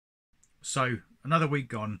So another week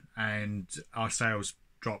gone and our sales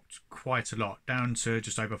dropped quite a lot, down to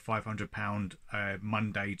just over £500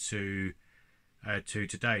 Monday to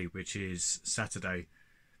today, which is Saturday.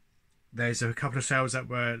 There's a couple of sales that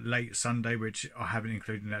were late Sunday, which I haven't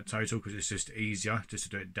included in that total because it's just easier just to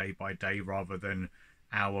do it day by day rather than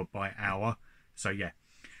hour by hour. So yeah,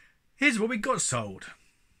 here's what we got sold.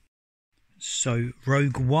 So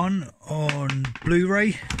Rogue One on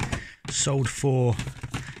Blu-ray sold for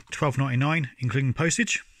 £12.99 including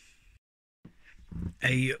postage.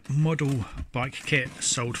 A model bike kit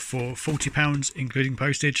sold for £40 including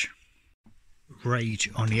postage. Rage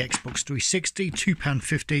on the Xbox 360,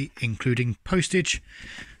 £2.50 including postage.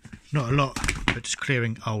 Not a lot, but just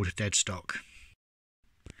clearing old dead stock.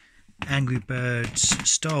 Angry Birds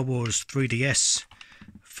Star Wars 3DS,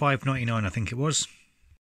 £5.99 I think it was.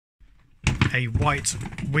 A white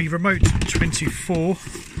Wii Remote,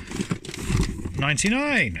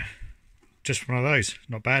 £24.99. Just one of those,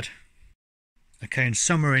 not bad. Okay, and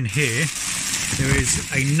somewhere in here there is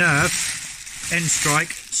a Nerf N-Strike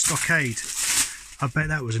Stockade. I bet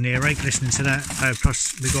that was an earache listening to that.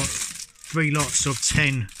 Plus we got 3 lots of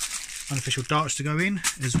 10 unofficial darts to go in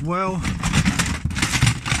as well.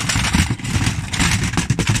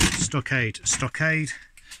 Stockade.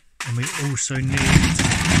 And we also need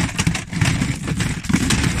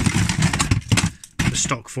the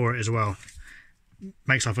stock for it as well.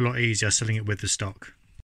 Makes life a lot easier selling it with the stock.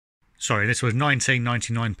 Sorry, this was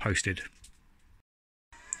 $19.99 posted.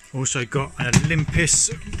 Also got an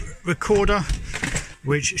Olympus recorder,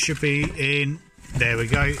 which should be in, there we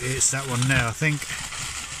go, it's that one there I think.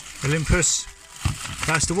 Olympus,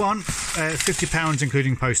 that's the one, £50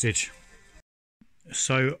 including postage.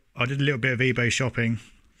 So I did a little bit of eBay shopping,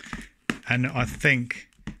 and I think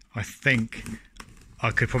I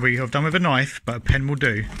could probably have done with a knife, but a pen will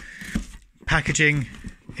do. Packaging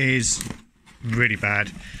is really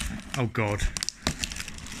bad. Oh god.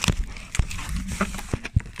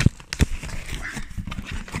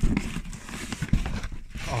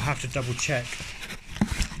 I'll have to double check.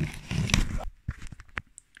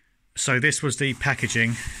 So this was the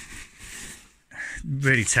packaging.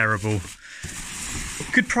 Really terrible.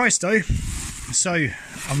 Good price though. So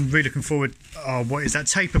I'm really looking forward. Oh, what is that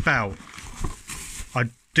tape about? I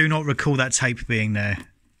do not recall that tape being there.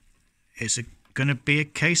 It's going to be a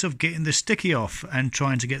case of getting the sticky off and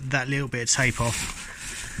trying to get that little bit of tape off.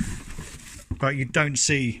 But you don't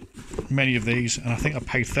see many of these, and I think I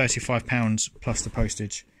paid £35 plus the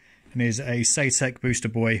postage. And here's a Satec Booster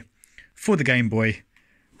Boy for the Game Boy.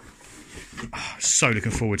 Oh, so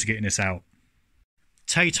looking forward to getting this out.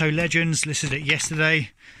 Tato Legends, listed it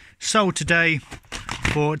yesterday, sold today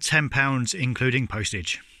for £10 including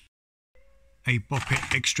postage. A Bop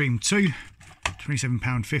It Extreme 2,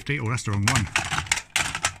 £27.50. Oh, that's the wrong one.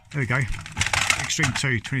 There we go. Extreme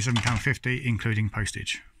 2, £27.50 including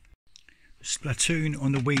postage. Splatoon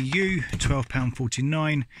on the Wii U,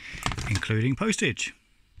 £12.49 including postage.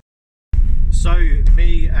 So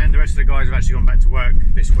me and the rest of the guys have actually gone back to work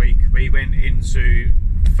this week. We went into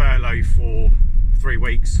furlough for 3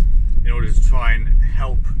 weeks in order to try and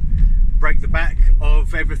help break the back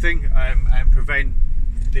of everything and prevent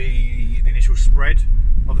the initial spread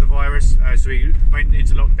of the virus. So we went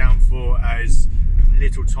into lockdown for as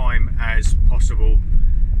little time as possible.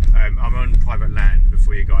 I'm on private land,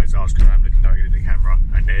 before you guys ask, because I'm looking directly at the camera,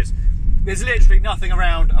 and there's literally nothing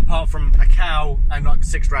around apart from a cow and like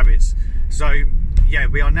 6 rabbits. So yeah,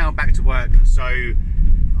 we are now back to work. So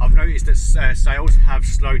I've noticed that sales have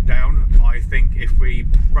slowed down. I think if we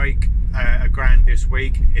break £1,000 this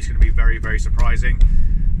week, it's going to be very, very surprising.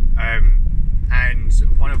 And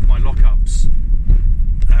one of my lockups,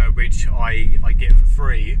 which I get for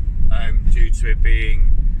free due to it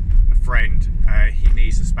being a friend, he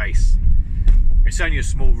needs a space. It's only a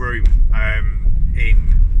small room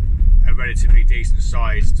in a relatively decent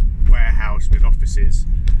sized warehouse with offices,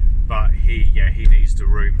 but he needs the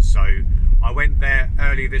room. So I went there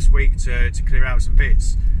earlier this week to clear out some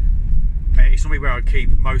bits. It's normally where I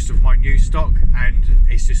keep most of my new stock, and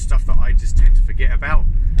it's just stuff that I just tend to forget about.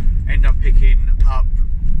 End up picking up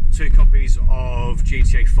 2 copies of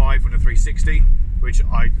GTA 5 on the 360, which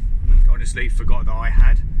I honestly forgot that I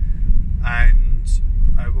had, and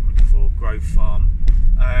what am I looking for? Grove Farm.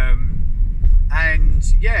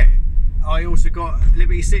 And yeah, I also got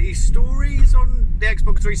Liberty City Stories on the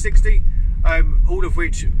Xbox 360, all of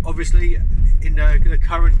which obviously in the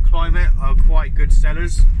current climate are quite good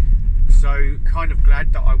sellers. So kind of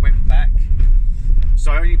glad that I went back.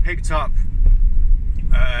 So I only picked up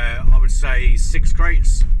I would say 6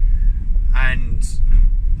 crates, and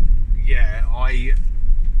yeah,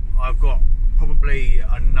 I've got probably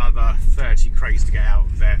another crates to get out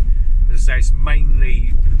of there. As I say, it's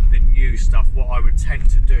mainly the new stuff. What I would tend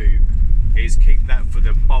to do is keep that for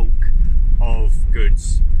the bulk of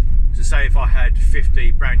goods. So say if I had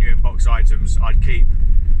 50 brand new in-box items, I'd keep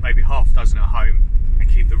maybe half a dozen at home and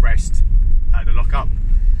keep the rest at the lockup.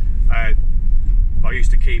 I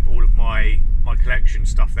used to keep all of my collection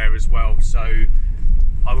stuff there as well, so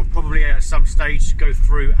I will probably at some stage go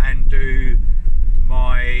through and do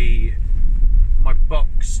my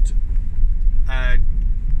boxed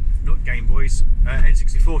not Game Boys,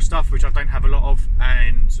 N64 stuff, which I don't have a lot of,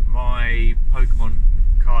 and my Pokemon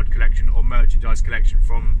card collection or merchandise collection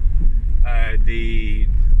from the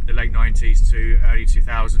late 90s to early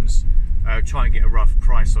 2000s. Try and get a rough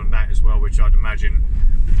price on that as well, which I'd imagine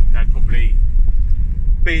that'd probably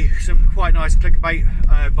be some quite nice clickbait,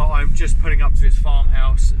 but I'm just putting up to this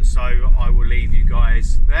farmhouse, so I will leave you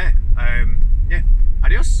guys there. Yeah,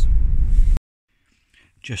 adios.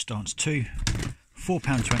 Just Dance 2,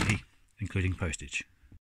 £4.20 including postage.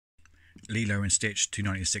 Lilo and Stitch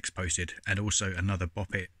 2.96 posted, and also another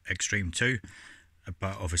Bop It Extreme 2,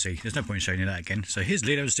 but obviously there's no point in showing you that again, so here's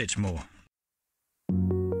Lilo and Stitch more.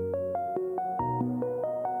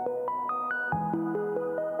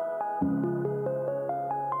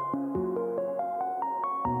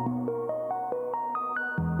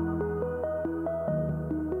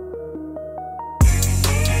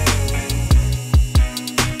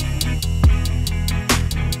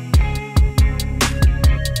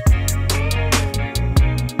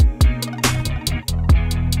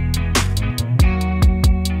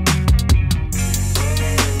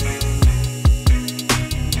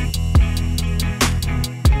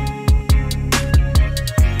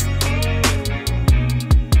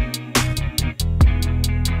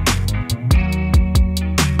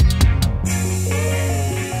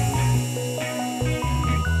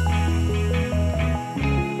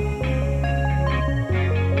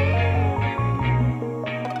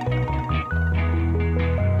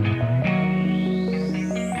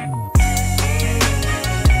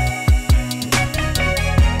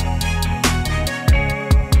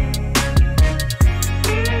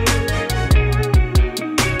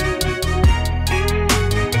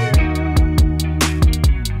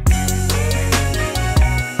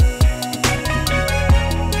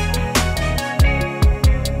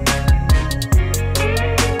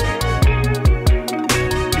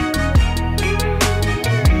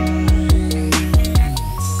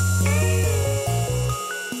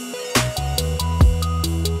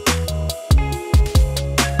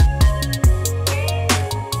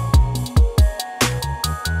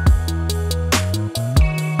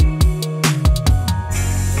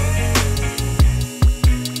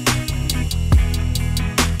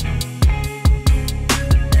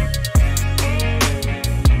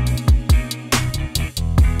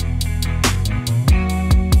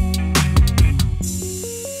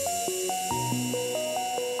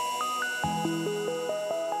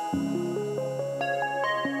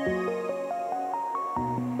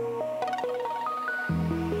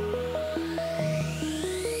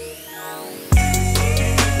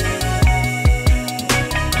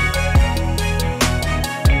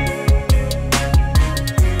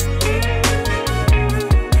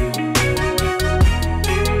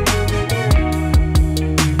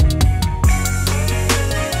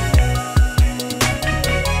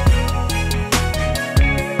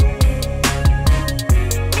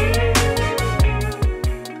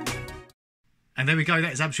 And there we go,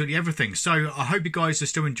 that is absolutely everything. So I hope you guys are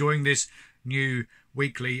still enjoying this new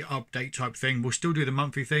weekly update type thing. We'll still do the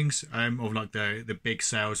monthly things, of like the big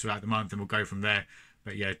sales throughout the month, and we'll go from there.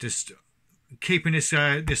 But yeah, just keeping this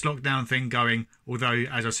this lockdown thing going. Although,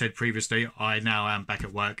 as I said previously, I now am back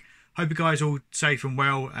at work. Hope you guys are all safe and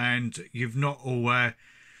well, and you've not all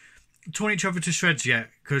torn each other to shreds yet,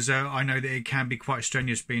 because I know that it can be quite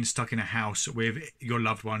strenuous being stuck in a house with your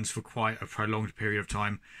loved ones for quite a prolonged period of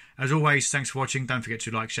time. As always, thanks for watching. Don't forget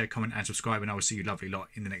to like, share, comment and subscribe, and I will see you lovely lot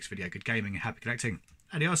in the next video. Good gaming and happy collecting.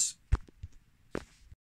 Adios.